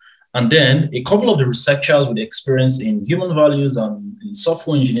ones, and then a couple of the researchers with experience in human values and in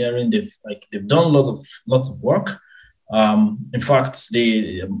software engineering, they've done lots of work. In fact,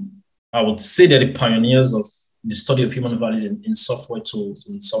 I would say they're the pioneers of the study of human values in software tools,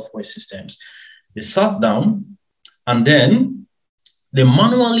 in software systems. They sat down and then they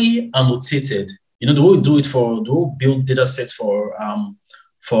manually annotated. The way we do it the way we build data sets for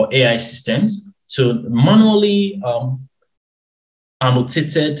AI systems. So manually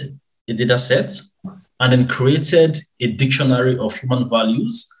annotated a data set and then created a dictionary of human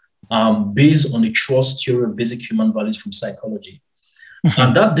values based on the trust theory of basic human values from psychology.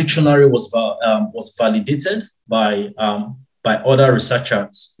 And that dictionary was validated by other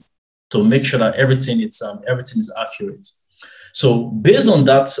researchers. to make sure that everything is accurate. So based on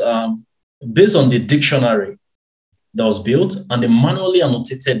that, based on the dictionary that was built and the manually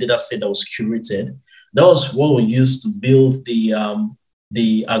annotated data set that was curated, that was what we used to build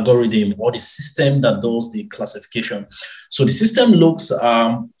the algorithm or the system that does the classification. So the system looks,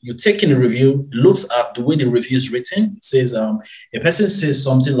 you take in a review, looks at the way the review is written. It says, a person says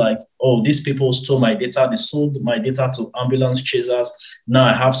something like, oh, these people stole my data. They sold my data to ambulance chasers. Now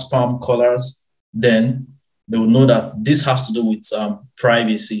I have spam callers. Then they will know that this has to do with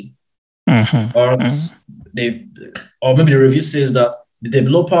privacy. Mm-hmm. Or maybe the review says that the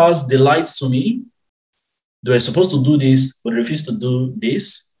developers, they lied to me. They were supposed to do this, but refused to do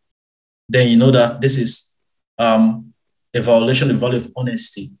this. Then you know that this is a violation of the value of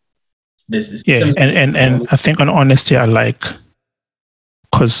honesty. And I think on honesty, I like,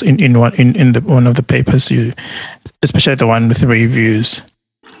 because in one of the papers, you, especially the one with the reviews,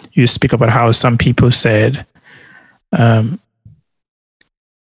 you speak about how some people said an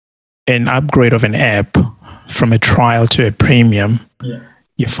upgrade of an app from a trial to a premium. Yeah.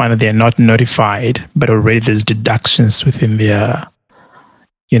 You find that they're not notified, but already there's deductions within their,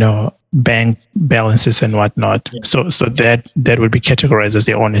 bank balances and whatnot. Yeah. So that would be categorized as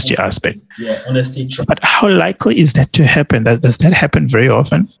the honesty aspect. Yeah, honesty. But how likely is that to happen? Does that happen very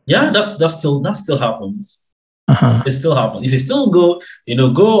often? Yeah, that still happens. Uh-huh. It still happens. If you still go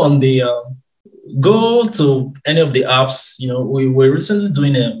on the go to any of the apps. We're recently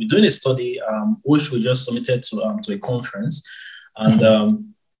doing a study which we just submitted to a conference, and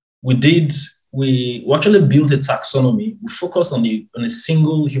we actually built a taxonomy. We focused on a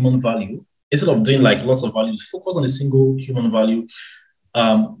single human value instead of doing like lots of values. Focus on a single human value,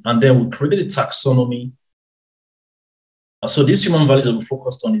 and then we created a taxonomy. So these human values that we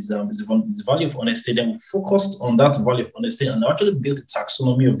focused on is the value of honesty. Then we focused on that value of honesty and actually built a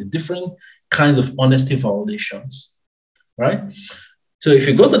taxonomy of the different kinds of honesty validations, right? So if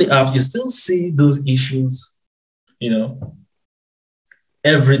you go to the app, you still see those issues,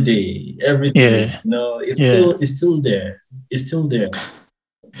 every day. Yeah. It's still there. It's still there.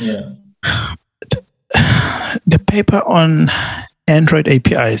 Yeah. The paper on Android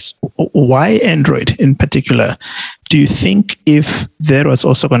APIs, why Android in particular? Do you think if that was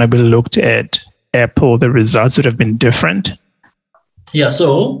also going to be looked at Apple, the results would have been different? Yeah.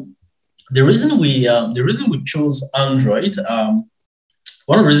 So the reason we chose Android,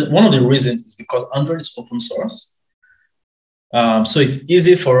 one of the reasons is because Android is open source. So it's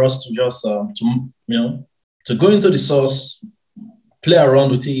easy for us to just to go into the source, play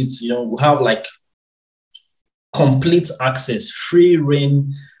around with it. We have like complete access, free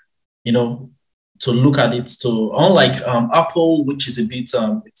reign, to look at it. So unlike Apple, which is a bit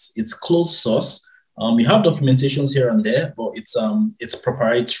it's closed source. We have documentations here and there, but it's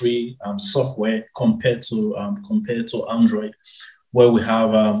proprietary software compared to Android, where we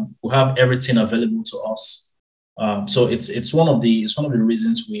have everything available to us. So it's one of the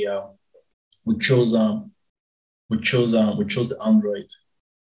reasons we chose the Android.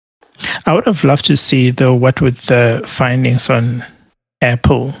 I would have loved to see though what would the findings on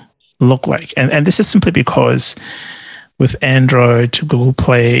Apple look like, and this is simply because with Android, Google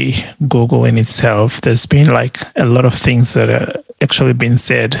Play, Google in itself, there's been like a lot of things that are actually been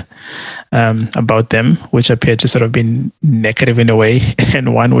said about them, which appear to sort of be negative in a way.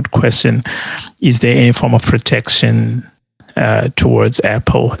 And one would question, is there any form of protection towards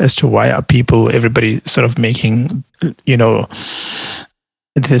Apple as to why are everybody sort of making,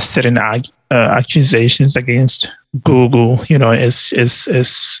 there's certain accusations against Google, as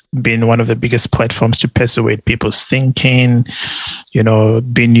being one of the biggest platforms to persuade people's thinking,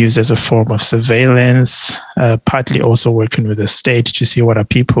 being used as a form of surveillance, partly also working with the state to see what are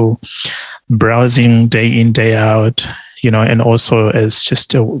people browsing day in, day out, and also as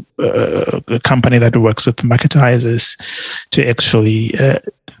just a company that works with marketizers to actually,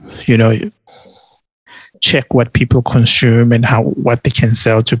 check what people consume and what they can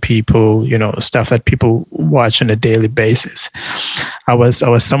sell to people, stuff that people watch on a daily basis. I was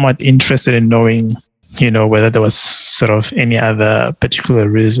somewhat interested in knowing, whether there was sort of any other particular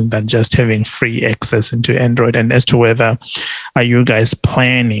reason than just having free access into Android, and as to whether are you guys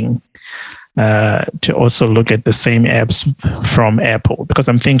planning to also look at the same apps from Apple? Because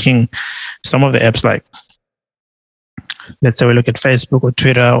I'm thinking some of the apps, like let's say we look at Facebook or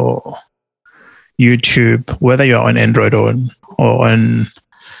Twitter or YouTube, whether you're on Android or on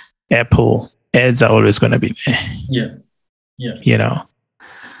Apple, ads are always going to be there. Yeah.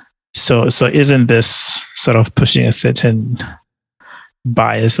 So isn't this sort of pushing a certain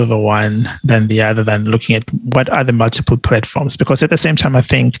bias over one than the other, than looking at what are the multiple platforms. Because at the same time, I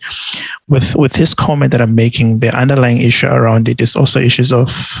think with this comment that I'm making, the underlying issue around it is also issues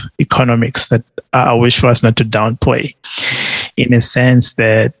of economics that I wish for us not to downplay, in a sense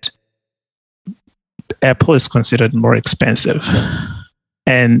that Apple is considered more expensive.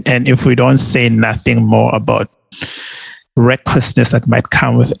 And if we don't say nothing more about recklessness that might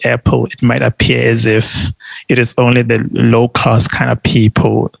come with Apple, it might appear as if it is only the low class kind of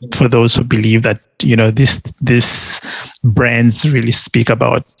people, for those who believe that, you know, this brands really speak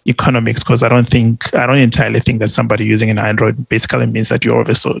about economics. Because I don't entirely think that somebody using an Android basically means that you're of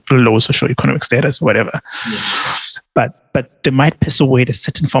a low socioeconomic status or whatever. Yeah. But they might persuade a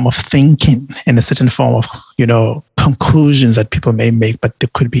certain form of thinking and a certain form of, you know, conclusions that people may make, but they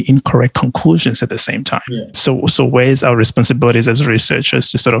could be incorrect conclusions at the same time. Yeah. So where's our responsibilities as researchers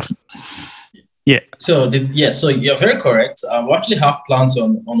to sort of, yeah. So you're very correct. We actually have plans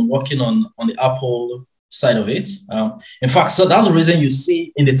on working on the Apple side of it. In fact, so that's the reason you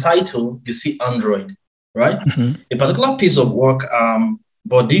see in the title, you see Android, right? Mm-hmm. A particular piece of work,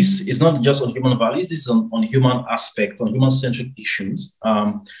 but this is not just on human values. This is on human aspect, on human-centric issues. We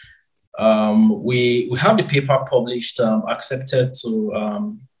have the paper published, accepted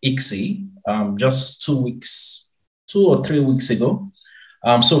to ICSE just 2 or 3 weeks ago.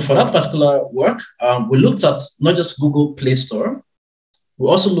 So for that particular work, we looked at not just Google Play Store, we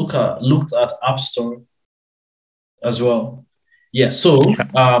also looked at App Store as well. Yeah. So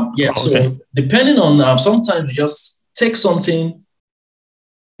So depending on sometimes you just take something,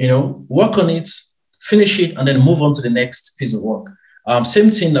 you know, work on it, finish it, and then move on to the next piece of work.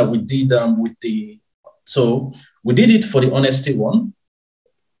 Same thing that we did we did it for the honesty one.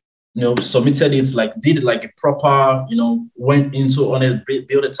 You know, submitted it, did it like a proper, you know, went into on it,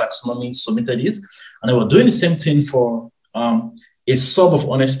 build a taxonomy, submitted it. And then we're doing the same thing for a sub of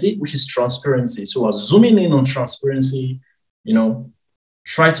honesty, which is transparency. So we're zooming in on transparency, you know,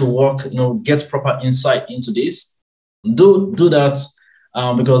 try to work, you know, get proper insight into this. Do that.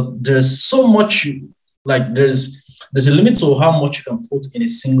 Because there's so much, there's a limit to how much you can put in a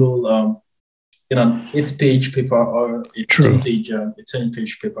single, in an 8-page paper or a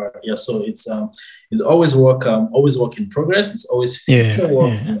 10-page paper. Yeah, so it's always work in progress. It's always future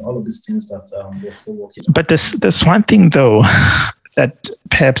work and all of these things that we're still working on. But there's one thing though that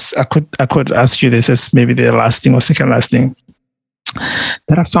perhaps I could ask you this as maybe the last thing or second last thing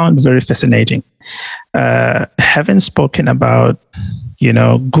that I found very fascinating. Having spoken about, you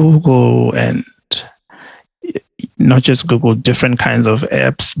know, Google and not just Google, different kinds of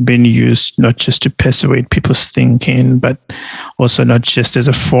apps being used not just to persuade people's thinking, but also not just as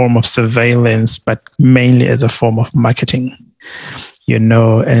a form of surveillance, but mainly as a form of marketing, you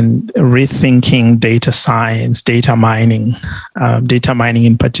know, and rethinking data science, data mining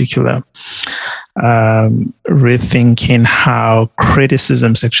in particular. Rethinking how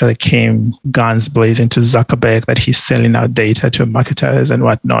criticisms actually came guns blazing to Zuckerberg that he's selling out data to marketers and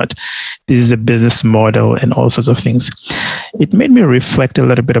whatnot. This is a business model and all sorts of things. It made me reflect a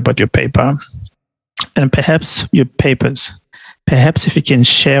little bit about your paper and perhaps your papers. Perhaps if you can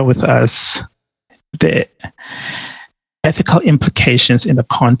share with us the ethical implications in the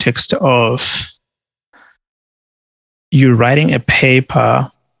context of you writing a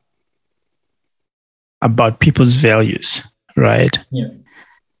paper about people's values, right? Yeah.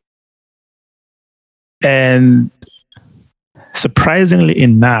 And surprisingly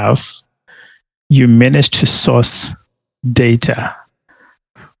enough, you managed to source data,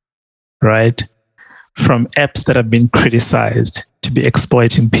 right, from apps that have been criticized to be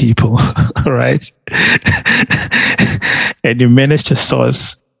exploiting people, right? And you managed to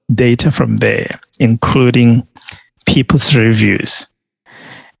source data from there, including people's reviews.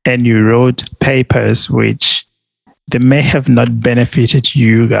 And you wrote papers which they may have not benefited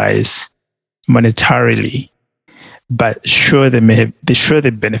you guys monetarily, but they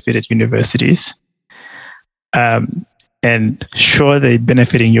benefited universities. And sure, they're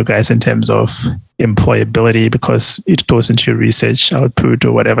benefiting you guys in terms of employability because it goes into your research output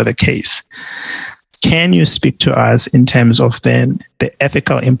or whatever the case. Can you speak to us in terms of then the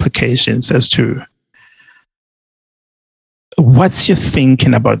ethical implications as to what's your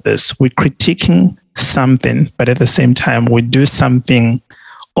thinking about this? We're critiquing something, but at the same time, we do something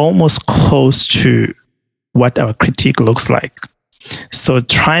almost close to what our critique looks like. So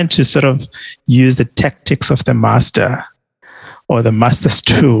trying to sort of use the tactics of the master or the master's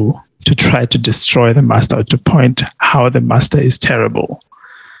tool to try to destroy the master or to point how the master is terrible.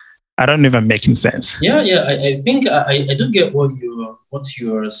 I don't know if I'm making sense. Yeah. I think I do get what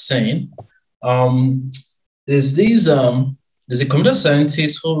you're saying. There's there's a computer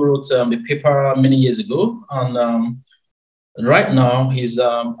scientist who wrote a paper many years ago, and right now he's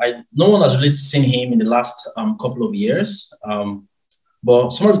no one has really seen him in the last couple of years.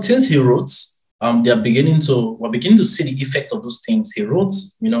 But some of the things he wrote, we're beginning to see the effect of those things he wrote.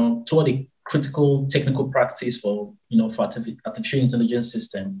 Toward the critical technical practice for artificial intelligence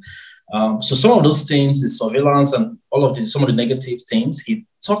system. So some of those things, the surveillance and all of some of the negative things, he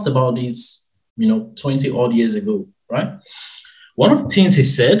talked about this, 20 odd years ago, right? One of the things he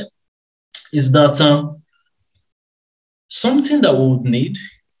said is that something that we would need,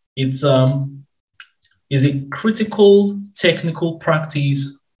 is a critical technical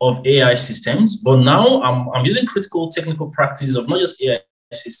practice of AI systems. But now I'm using critical technical practice of not just AI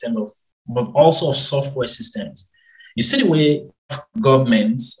systems, but also of software systems. You see the way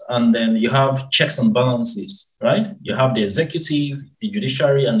governments, and then you have checks and balances, right? You have the executive, the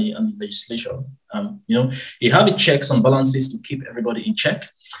judiciary, and the legislation. You have the checks and balances to keep everybody in check.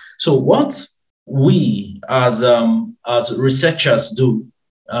 So what we as researchers do,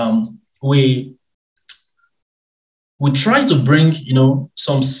 we try to bring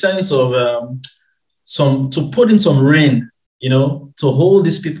some sense of to put in some rein, to hold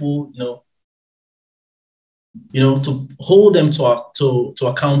these people, to hold them to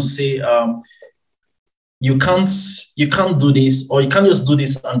account, to say you can't do this, or you can't just do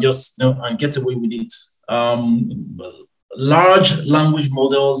this and just and get away with it. Large language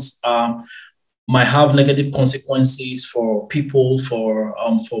models might have negative consequences for people, for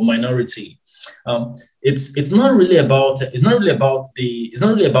minority. It's not really about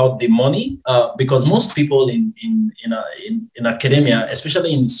the money, because most people in academia,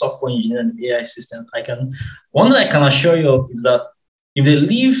 especially in software engineering and AI systems, one thing I can assure you of is that if they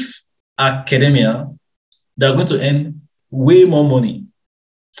leave academia, they're going to earn way more money.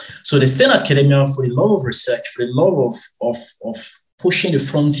 So they stay in academia for the love of research, for the love of pushing the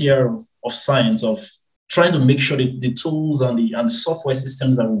frontier of science, of trying to make sure that the tools and the software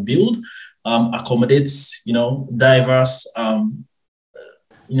systems that we build accommodates, diverse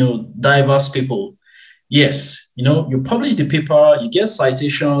people. Yes, you publish the paper, you get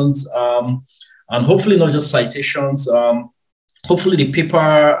citations, and hopefully not just citations. Hopefully the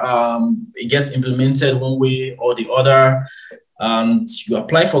paper it gets implemented one way or the other, and you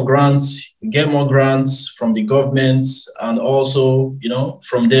apply for grants, you get more grants from the government, and also,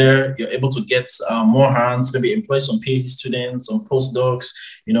 from there you're able to get more hands, maybe employ some PhD students, some postdocs.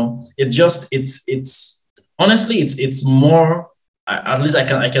 It's more. At least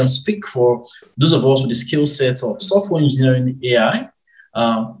I can speak for those of us with the skill set of software engineering, AI.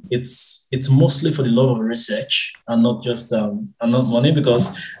 It's mostly for the love of research and not just and not money,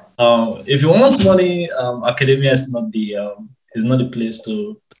 because if you want money, academia is not the place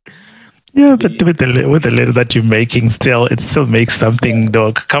to. Yeah, but with the little that you're making, it still makes something,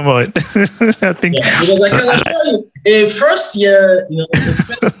 dog. Come on. I think. Yeah, because I can assure you, a first year, the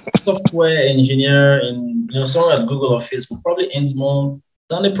first software engineer in someone at Google or Facebook probably earns more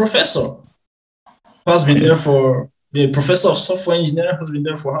than a professor who has been there for. The professor of software engineering has been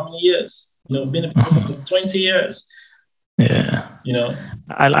there for how many years? Been a professor for 20 years. Yeah.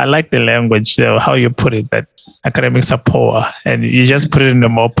 I like the language, though, how you put it, that academics are poor, and you just put it in a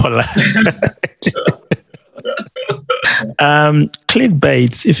more polite.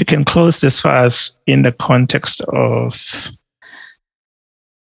 Clickbaits, if you can close this for us in the context of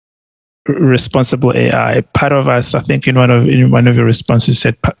responsible AI. Part of us, I think in one of your responses,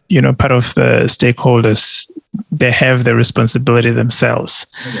 said, part of the stakeholders, they have the responsibility themselves.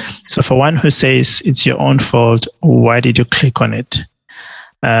 Okay. So for one who says it's your own fault, why did you click on it?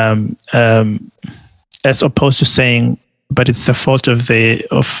 As opposed to saying, but it's the fault of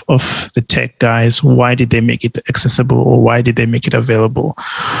the tech guys. Why did they make it accessible, or why did they make it available?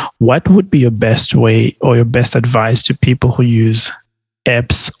 What would be your best way or your best advice to people who use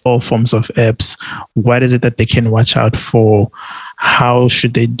apps, all forms of apps? What is it that they can watch out for? How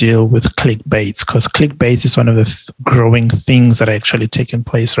should they deal with clickbaits? Because clickbait is one of the growing things that are actually taking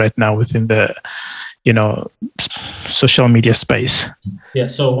place right now within the social media space. Yeah.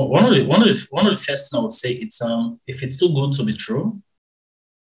 So one of the first things I would say, it's if it's too good to be true,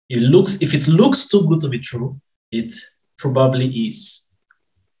 if it looks too good to be true, it probably is.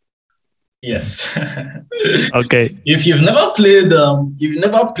 Yes. Okay. If you've never played, you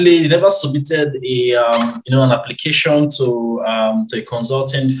never submitted an application to a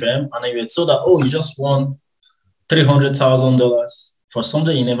consulting firm, and you were told that, you just won $300,000 for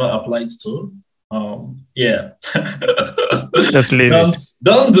something you never applied to. Yeah. Just leave it.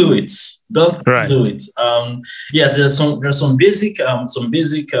 Don't do it. Don't right. do it. Yeah, there's some basic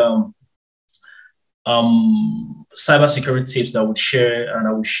cybersecurity tips that I would share and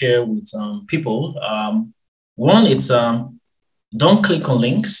I will share with people. One, it's don't click on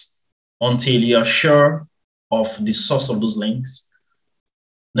links until you are sure of the source of those links.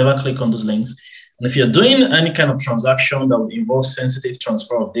 Never click on those links. And if you're doing any kind of transaction that would involve sensitive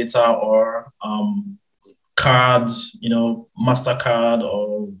transfer of data or cards, MasterCard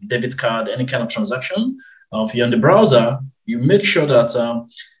or debit card, any kind of transaction, if you're on the browser, you make sure that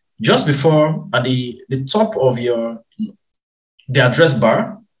just before at the top of the address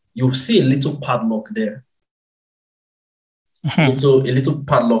bar, you'll see a little padlock there. A little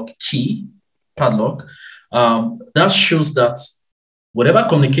padlock. That shows that whatever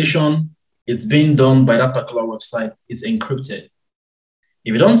communication it's being done by that particular website, it's encrypted.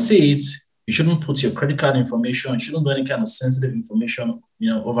 If you don't see it, you shouldn't put your credit card information. You shouldn't do any kind of sensitive information,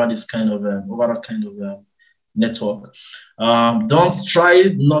 over this kind of over that kind of network. Don't try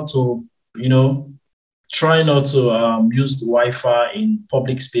not to, use the Wi-Fi in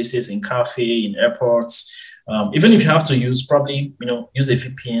public spaces, in cafe, in airports. Even if you have to use, probably use a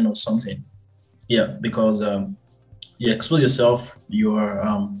VPN or something. Yeah, because you expose yourself, you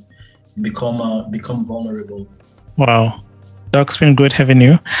are become vulnerable. Wow. Doc, it's been good having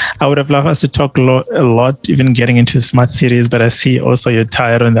you. I would have loved us to talk a lot, even getting into smart cities, but I see also you're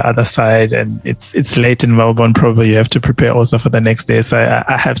tired on the other side and it's late in Melbourne. Probably you have to prepare also for the next day. So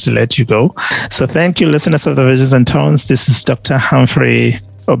I have to let you go. So thank you, listeners of the Visions and Tones. This is Dr. Humphrey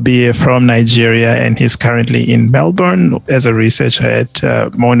Obie from Nigeria, and he's currently in Melbourne as a researcher at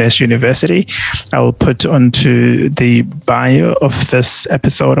Monash University. I will put onto the bio of this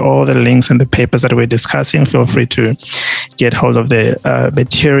episode all the links and the papers that we're discussing. Feel free to get hold of the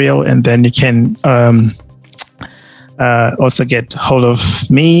material, and then you can also get hold of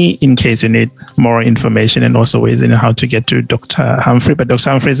me in case you need more information, and also ways in how to get to Dr. Humphrey. But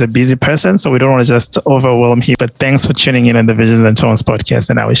Dr. Humphrey is a busy person, so we don't want to just overwhelm him. But thanks for tuning in on the Visions and Tones podcast,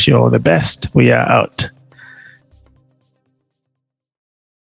 and I wish you all the best. We are out.